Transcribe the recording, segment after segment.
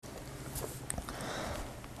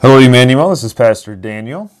Hello, Emmanuel. This is Pastor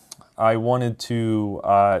Daniel. I wanted to,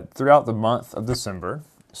 throughout the month of December,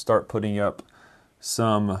 start putting up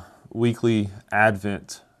some weekly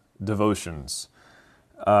Advent devotions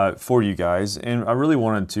for you guys. And I really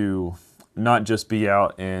wanted to not just be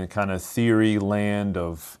out in kind of theory land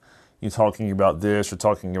of talking about this or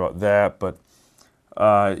talking about that, but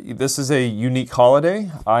this is a unique holiday.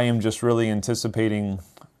 I am just really anticipating.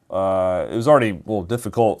 It was already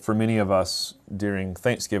difficult for many of us during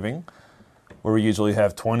Thanksgiving, where we usually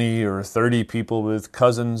have 20 or 30 people with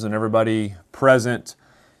cousins and everybody present,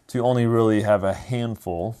 to only really have a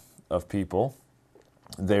handful of people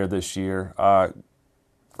there this year.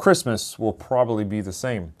 Christmas will probably be the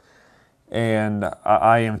same, and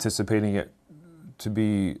I am anticipating it to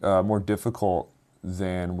be more difficult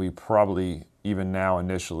than we probably even now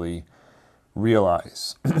initially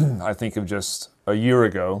realize. I think of just a year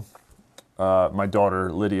ago, my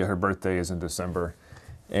daughter Lydia, her birthday is in December,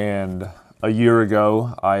 and a year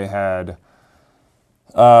ago I had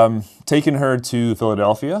taken her to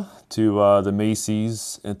Philadelphia to the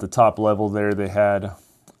Macy's. At the top level there, they had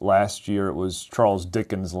last year, it was Charles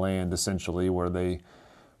Dickens' land essentially, where they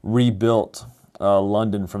rebuilt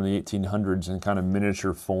London from the 1800s in kind of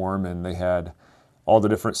miniature form, and they had all the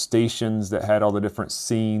different stations that had all the different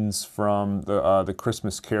scenes from the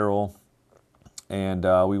Christmas Carol, and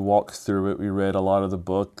we walked through it. We read a lot of the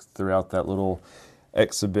book throughout that little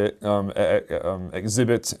exhibit, and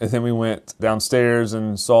then we went downstairs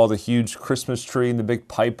and saw the huge Christmas tree and the big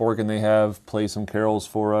pipe organ they have play some carols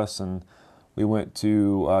for us, and we went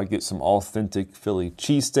to get some authentic Philly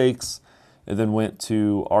cheesesteaks, and then went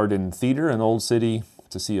to Arden Theater in Old City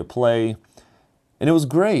to see a play, and it was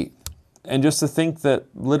great. And just to think that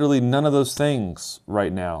literally none of those things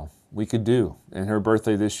right now we could do. And her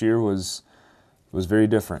birthday this year was very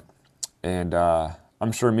different. And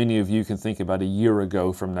I'm sure many of you can think about a year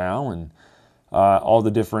ago from now and all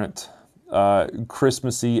the different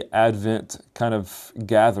Christmassy Advent kind of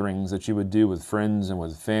gatherings that you would do with friends and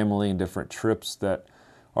with family, and different trips that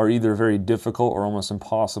are either very difficult or almost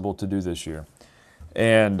impossible to do this year.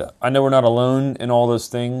 And I know we're not alone in all those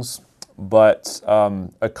things, but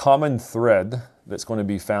a common thread that's going to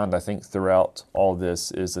be found, I think, throughout all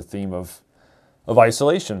this is the theme of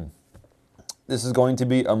isolation. This is going to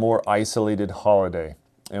be a more isolated holiday,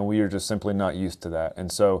 and we are just simply not used to that.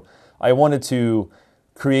 And so I wanted to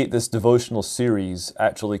create this devotional series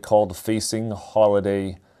actually called Facing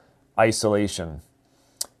Holiday Isolation.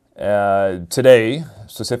 Today,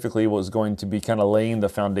 specifically, was going to be kind of laying the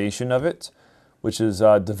foundation of it, which is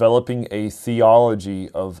developing a theology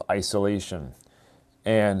of isolation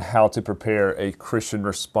and how to prepare a Christian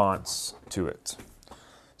response to it.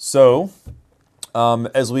 So,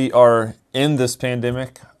 as we are in this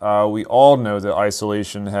pandemic, we all know that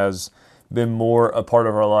isolation has been more a part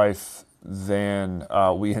of our life than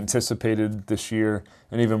we anticipated this year,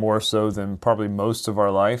 and even more so than probably most of our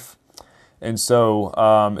life. And so,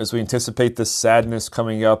 as we anticipate this sadness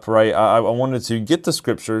coming up, right, I wanted to get the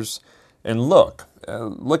scriptures and look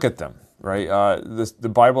at them, right? The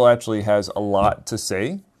Bible actually has a lot to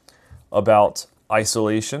say about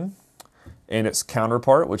isolation and its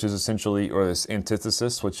counterpart, which is essentially, or this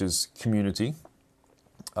antithesis, which is community,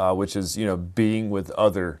 which is, being with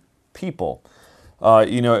other people.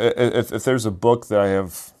 If there's a book that I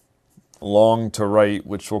have longed to write,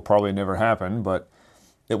 which will probably never happen, but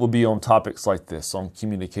it will be on topics like this, on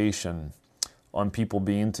communication, on people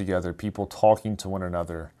being together, people talking to one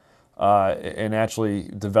another, and actually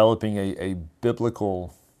developing a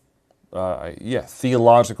biblical,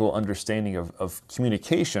 theological understanding of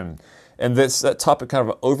communication. And that topic kind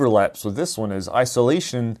of overlaps with this one, is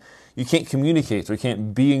isolation. You can't communicate, so you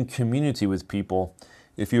can't be in community with people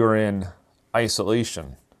if you are in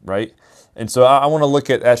isolation, right? And so I want to look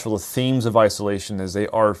at actual themes of isolation as they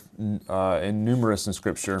are numerous in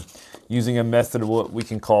Scripture, using a method of what we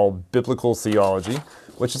can call biblical theology,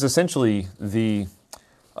 which is essentially the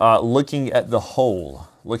looking at the whole,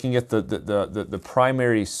 looking at the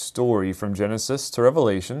primary story from Genesis to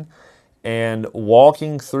Revelation, and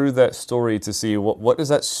walking through that story to see what does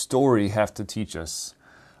that story have to teach us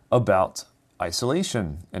about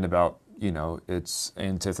isolation and about its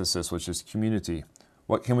antithesis, which is community.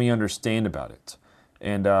 What can we understand about it?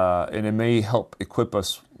 And it may help equip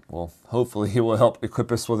us, hopefully it will help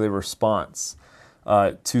equip us with a response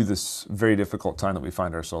to this very difficult time that we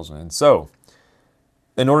find ourselves in. So,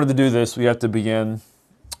 in order to do this, we have to begin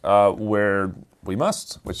where we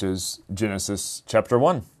must, which is Genesis chapter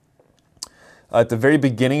 1. At the very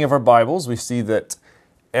beginning of our Bibles, we see that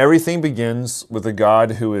everything begins with a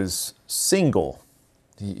God who is single,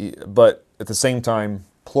 but at the same time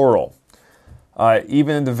plural.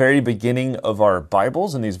 Even in the very beginning of our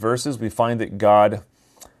Bibles, in these verses, we find that God,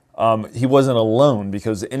 He wasn't alone,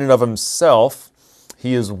 because in and of Himself,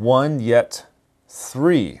 He is one yet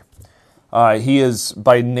three. He is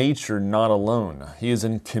by nature not alone. He is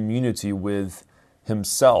in community with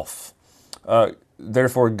Himself.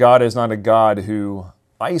 Therefore, God is not a God who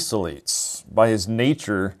isolates. By His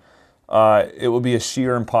nature, it would be a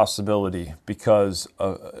sheer impossibility, because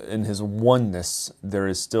in His oneness, there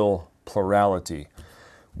is still plurality.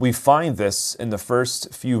 We find this in the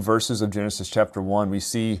first few verses of Genesis chapter 1. We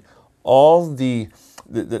see all the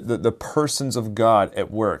persons of God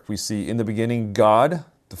at work. We see in the beginning, God,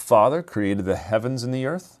 the Father, created the heavens and the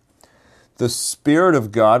earth. The Spirit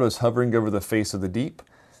of God was hovering over the face of the deep.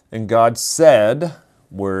 And God said,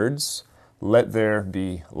 words, "Let there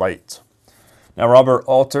be light." Now, Robert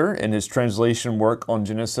Alter, in his translation work on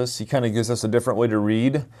Genesis, he kind of gives us a different way to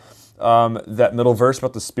read that middle verse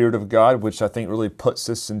about the Spirit of God, which I think really puts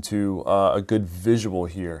this into a good visual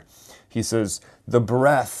here. He says, the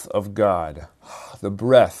breath of God, the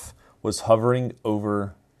breath was hovering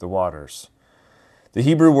over the waters. The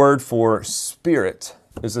Hebrew word for spirit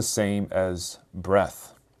is the same as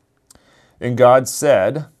breath. And God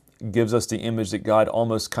said, gives us the image that God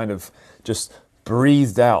almost kind of just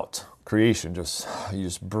breathed out creation. He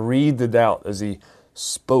just breathed it out as He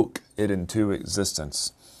spoke it into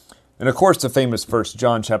existence. And of course, the famous verse,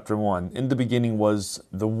 John chapter 1, in the beginning was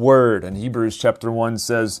the Word. And Hebrews chapter 1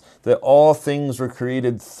 says that all things were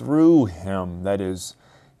created through Him, that is,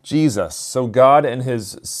 Jesus. So God in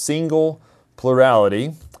His single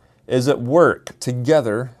plurality is at work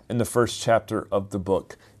together in the first chapter of the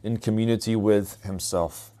book, in community with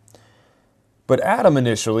Himself. But Adam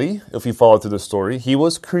initially, if you follow through the story, he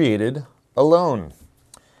was created alone.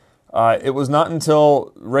 It was not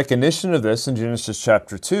until recognition of this in Genesis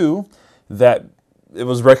chapter 2 that it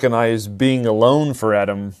was recognized, being alone for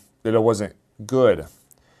Adam, that it wasn't good.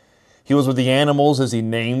 He was with the animals as he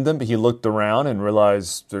named them, but he looked around and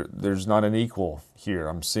realized there's not an equal here.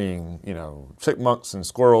 I'm seeing, chipmunks and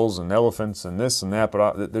squirrels and elephants and this and that,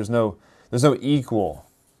 but there's no equal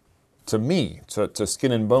to me, to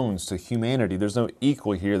skin and bones, to humanity. There's no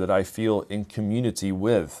equal here that I feel in community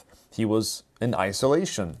with. He was in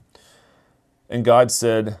isolation. And God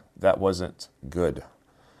said that wasn't good.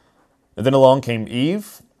 And then along came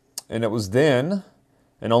Eve, and it was then,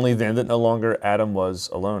 and only then, that no longer Adam was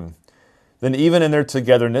alone. Then even in their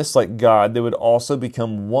togetherness, like God, they would also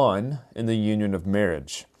become one in the union of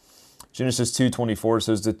marriage. Genesis 2:24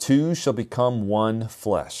 says, the two shall become one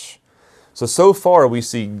flesh. So far we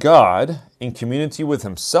see God in community with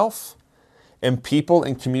Himself and people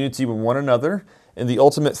in community with one another. And the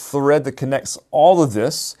ultimate thread that connects all of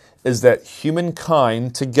this is that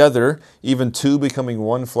humankind together, even two becoming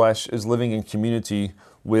one flesh, is living in community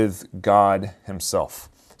with God Himself.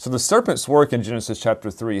 So the serpent's work in Genesis chapter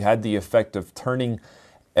 3 had the effect of turning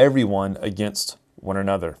everyone against one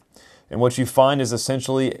another. And what you find is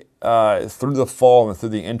essentially, through the fall and through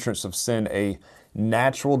the entrance of sin, a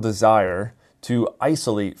natural desire to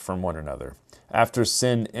isolate from one another after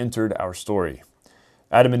sin entered our story.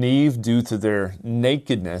 Adam and Eve, due to their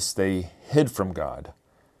nakedness, they hid from God.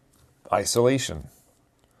 Isolation.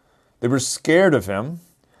 They were scared of Him,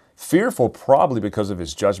 fearful probably because of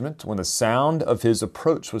His judgment, when the sound of His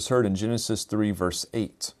approach was heard in Genesis 3 verse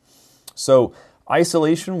 8. So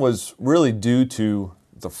isolation was really due to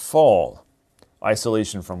the fall.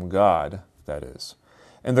 Isolation from God, that is.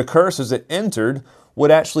 And the curse, as it entered,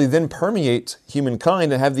 would actually then permeate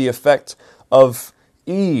humankind and have the effect of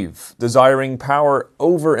Eve desiring power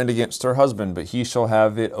over and against her husband, but he shall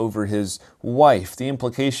have it over his wife. The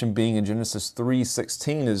implication being in Genesis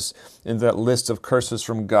 3:16 is in that list of curses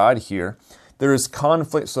from God here. There is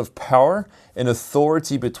conflicts of power and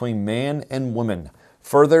authority between man and woman,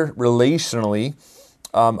 further relationally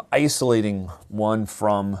isolating one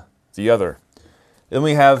from the other. Then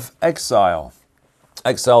we have exile.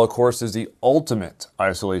 Exile, of course, is the ultimate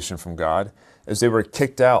isolation from God, as they were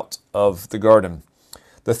kicked out of the garden.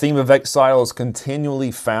 The theme of exile is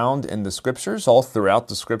continually found in the Scriptures, all throughout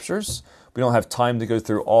the Scriptures. We don't have time to go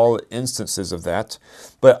through all instances of that.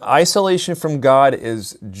 But isolation from God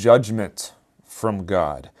is judgment from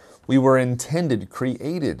God. We were intended,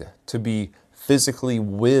 created to be physically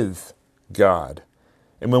with God.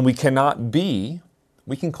 And when we cannot be,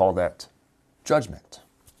 we can call that judgment.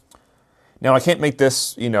 Now, I can't make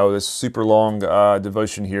this, this super long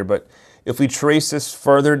devotion here, but if we trace this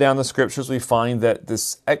further down the Scriptures, we find that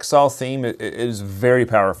this exile theme is very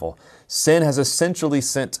powerful. Sin has essentially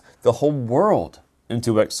sent the whole world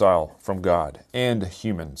into exile from God and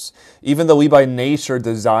humans, even though we by nature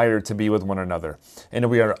desire to be with one another, and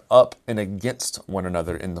we are up and against one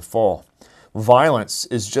another in the fall. Violence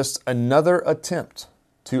is just another attempt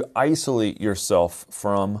to isolate yourself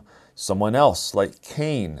from someone else, like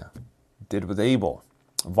Cain did with Abel,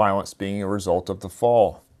 violence being a result of the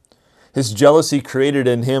fall. His jealousy created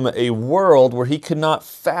in him a world where he could not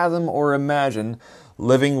fathom or imagine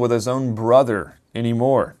living with his own brother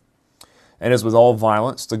anymore. And as with all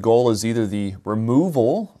violence, the goal is either the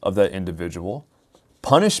removal of that individual,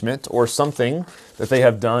 punishment, or something that they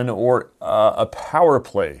have done, or a power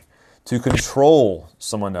play to control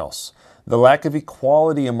someone else. The lack of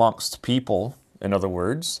equality amongst people, in other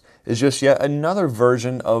words, is just yet another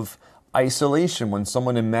version of isolation when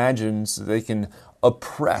someone imagines they can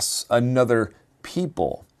oppress another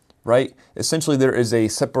people, right? Essentially, there is a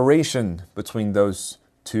separation between those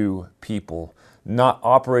two people, not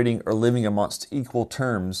operating or living amongst equal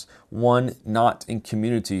terms, one not in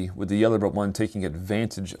community with the other, but one taking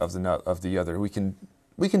advantage of the other. We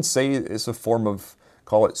can say it's a form of,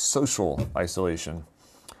 call it social isolation.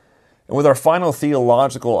 And with our final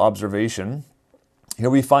theological observation, here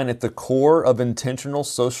we find at the core of intentional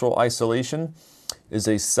social isolation is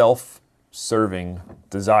a self-serving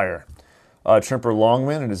desire. Tremper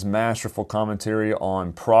Longman, in his masterful commentary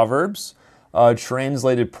on Proverbs,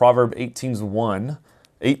 translated Proverb 18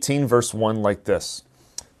 verse 1 like this: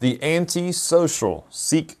 "The anti-social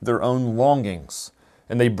seek their own longings,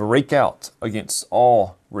 and they break out against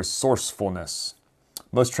all resourcefulness."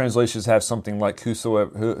 Most translations have something like,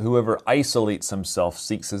 whoever isolates himself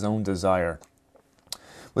seeks his own desire.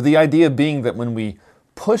 With the idea being that when we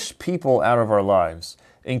push people out of our lives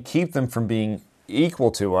and keep them from being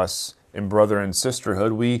equal to us in brother and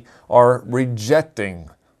sisterhood, we are rejecting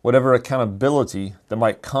whatever accountability that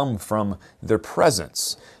might come from their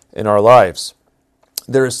presence in our lives.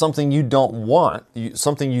 There is something you don't want,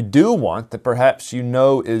 something you do want that perhaps you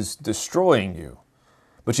know is destroying you.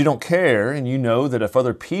 But you don't care, and you know that if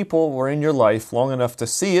other people were in your life long enough to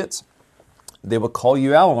see it, they would call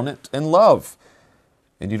you out on it in love.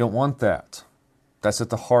 And you don't want that. That's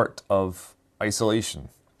at the heart of isolation.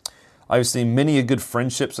 I've seen many a good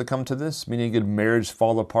friendships that come to this, many a good marriage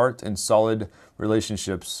fall apart, and solid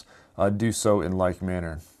relationships do so in like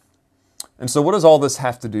manner. And so what does all this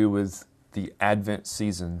have to do with the Advent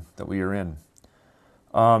season that we are in?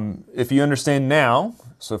 If you understand now,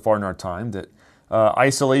 so far in our time, that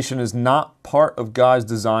isolation is not part of God's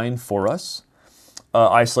design for us,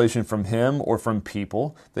 isolation from Him or from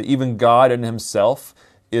people, that even God in Himself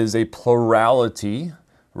is a plurality,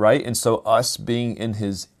 right? And so us being in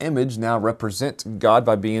His image now represent God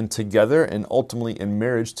by being together and ultimately in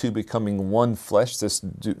marriage to becoming one flesh, this,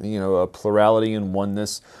 a plurality and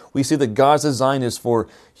oneness. We see that God's design is for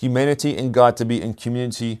humanity and God to be in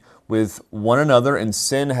community with one another, and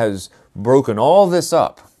sin has broken all this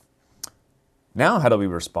up. Now, how do we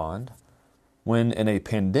respond when in a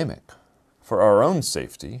pandemic, for our own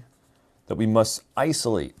safety, that we must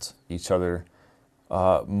isolate each other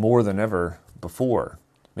more than ever before?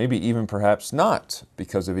 Maybe even perhaps not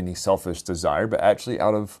because of any selfish desire, but actually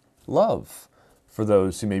out of love for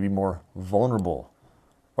those who may be more vulnerable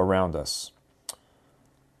around us.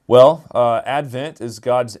 Well, Advent is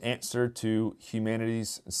God's answer to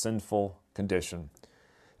humanity's sinful condition.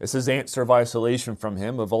 It's His answer of isolation from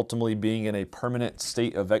Him, of ultimately being in a permanent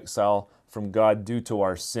state of exile from God due to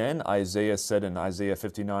our sin. Isaiah said in Isaiah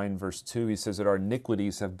 59 verse 2, he says that our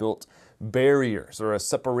iniquities have built barriers or a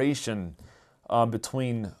separation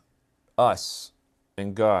between us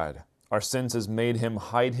and God. Our sins has made Him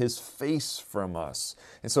hide His face from us.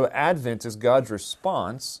 And so Advent is God's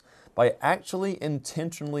response by actually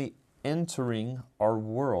intentionally entering our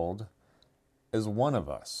world as one of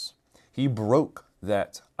us. He broke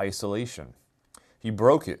that isolation. He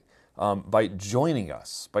broke it by joining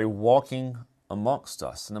us, by walking amongst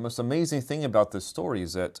us. And the most amazing thing about this story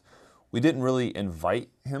is that we didn't really invite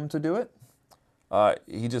Him to do it.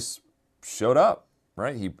 He just showed up,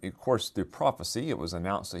 right? Of course, through prophecy, it was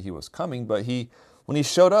announced that He was coming, but when He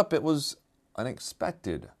showed up, it was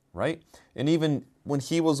unexpected, right? And even when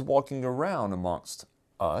He was walking around amongst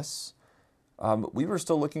us, we were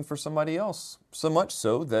still looking for somebody else, so much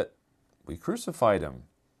so that we crucified Him.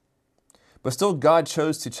 But still, God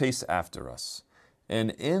chose to chase after us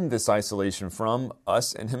and end this isolation from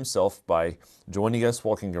us and Himself by joining us,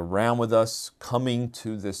 walking around with us, coming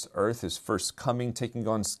to this earth, His first coming, taking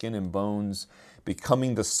on skin and bones,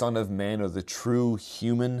 becoming the Son of Man or the true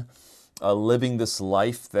human, living this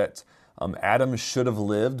life that Adam should have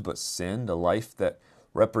lived but sinned, a life that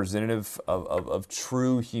representative of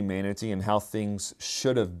true humanity and how things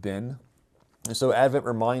should have been. And so Advent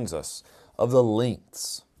reminds us of the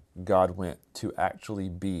lengths God went to actually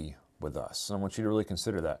be with us. And I want you to really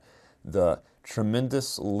consider that. The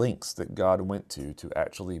tremendous lengths that God went to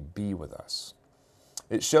actually be with us.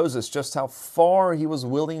 It shows us just how far he was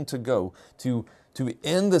willing to go to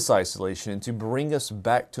end this isolation and to bring us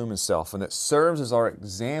back to himself. And it serves as our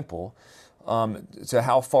example to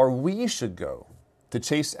how far we should go to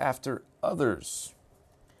chase after others,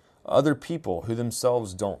 other people who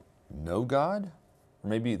themselves don't know God, or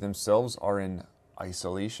maybe themselves are in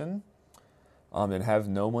isolation and have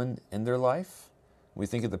no one in their life. We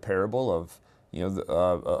think of the parable of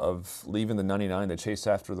of leaving the 99 to chase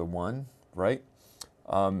after the one, right?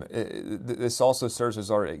 This also serves as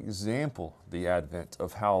our example, the Advent,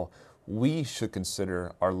 of how we should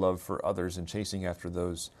consider our love for others and chasing after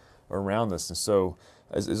those around us. And so,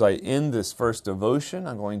 as I end this first devotion,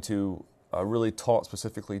 I'm going to really talk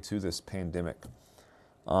specifically to this pandemic.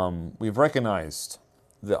 We've recognized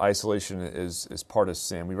that isolation is part of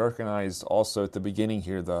sin. We recognized also at the beginning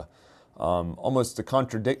here the almost the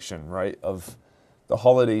contradiction, right, of the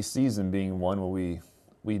holiday season being one where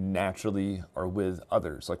we naturally are with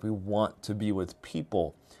others. Like we want to be with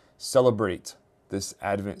people, celebrate this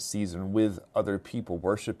Advent season with other people,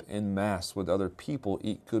 worship in Mass with other people,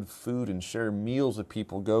 eat good food and share meals with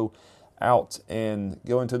people, go out and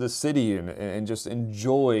go into the city and just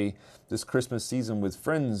enjoy this Christmas season with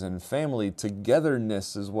friends and family.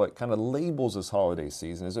 Togetherness is what kind of labels this holiday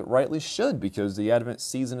season, as it rightly should, because the Advent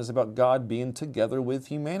season is about God being together with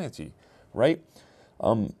humanity, right?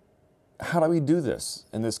 How do we do this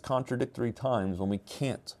in this contradictory times when we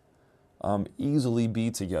can't easily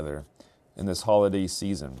be together in this holiday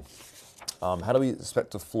season? How do we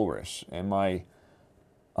expect to flourish? And my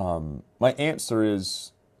answer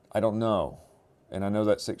is, I don't know. And I know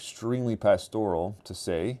that's extremely pastoral to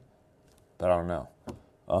say, but I don't know.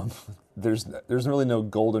 There's really no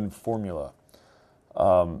golden formula.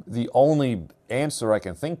 The only answer I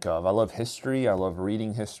can think of, I love history, I love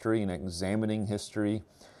reading history and examining history.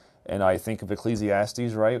 And I think of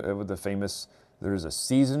Ecclesiastes, right, with the famous, there's a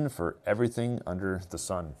season for everything under the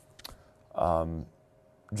sun.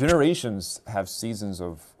 Generations have seasons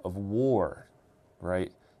of war,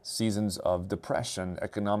 right? Seasons of depression,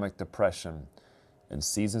 economic depression, and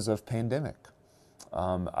seasons of pandemic.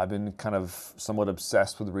 I've been kind of somewhat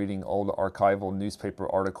obsessed with reading old archival newspaper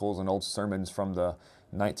articles and old sermons from the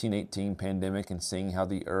 1918 pandemic and seeing how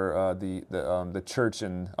the church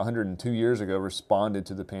 102 years ago responded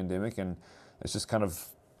to the pandemic, and it's just kind of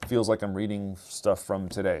feels like I'm reading stuff from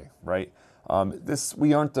today, right?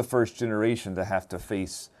 We aren't the first generation to have to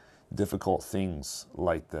face difficult things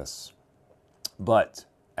like this, but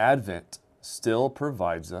Advent still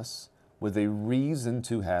provides us with a reason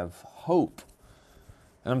to have hope.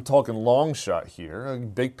 And I'm talking long shot here,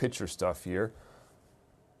 big picture stuff here.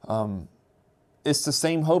 It's the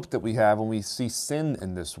same hope that we have when we see sin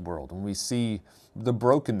in this world, when we see the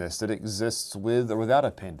brokenness that exists with or without a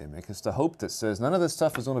pandemic. It's the hope that says none of this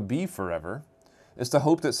stuff is going to be forever. It's the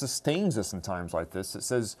hope that sustains us in times like this. It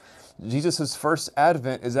says Jesus' first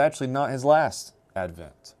advent is actually not his last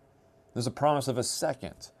advent. There's a promise of a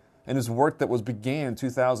second. And his work that was began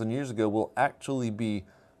 2,000 years ago will actually be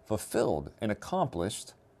fulfilled and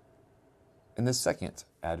accomplished in the second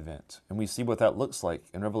advent. And we see what that looks like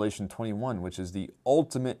in Revelation 21, which is the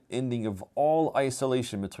ultimate ending of all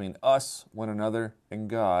isolation between us, one another, and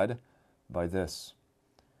God by this.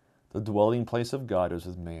 The dwelling place of God is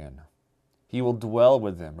with man. He will dwell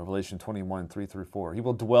with them, Revelation 21, 3-4. He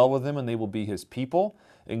will dwell with them and they will be his people,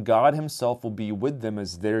 and God himself will be with them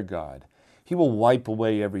as their God. He will wipe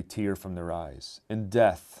away every tear from their eyes, and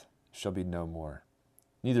death shall be no more.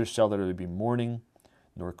 Neither shall there be mourning,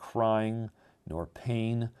 nor crying, nor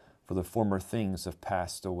pain, for the former things have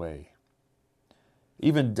passed away.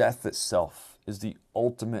 Even death itself is the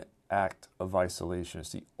ultimate act of isolation.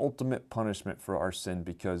 It's the ultimate punishment for our sin,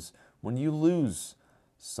 because when you lose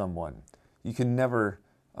someone, you can never,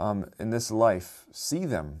 in this life, see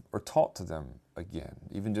them or talk to them again.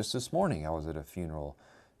 Even just this morning, I was at a funeral,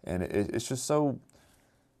 and it's just so,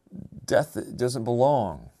 death doesn't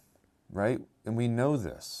belong, right? And we know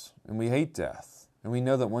this, and we hate death. And we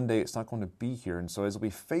know that one day it's not going to be here. And so as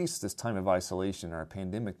we face this time of isolation, our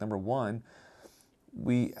pandemic, number one,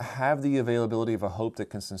 we have the availability of a hope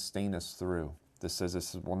that can sustain us through. This says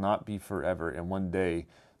this will not be forever, and one day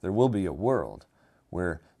there will be a world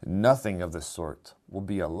where nothing of this sort will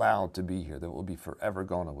be allowed to be here, that will be forever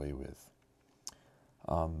gone away with.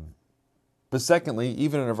 But secondly,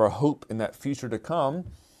 even of our hope in that future to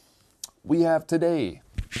come, we have today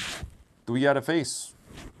that we got to face.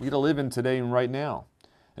 We got to live in today and right now.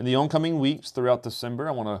 In the oncoming weeks throughout December,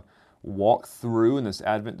 I want to walk through in this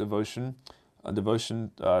Advent devotion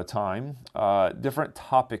time, different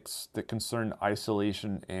topics that concern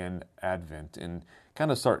isolation and Advent, and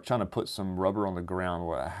kind of start trying to put some rubber on the ground.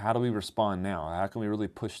 How do we respond now? How can we really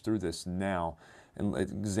push through this now and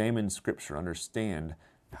examine Scripture, understand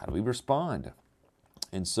how do we respond?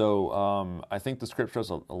 And so I think the Scripture has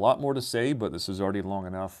a lot more to say, but this is already long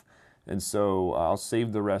enough. And so I'll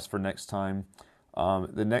save the rest for next time.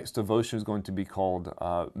 The next devotion is going to be called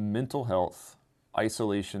Mental Health,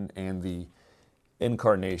 Isolation, and the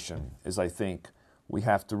Incarnation, as I think we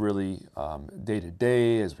have to really, day to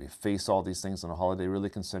day, as we face all these things on a holiday, really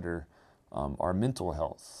consider our mental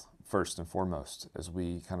health first and foremost as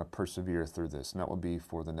we kind of persevere through this. And that will be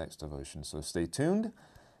for the next devotion. So stay tuned,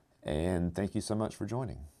 and thank you so much for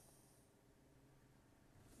joining.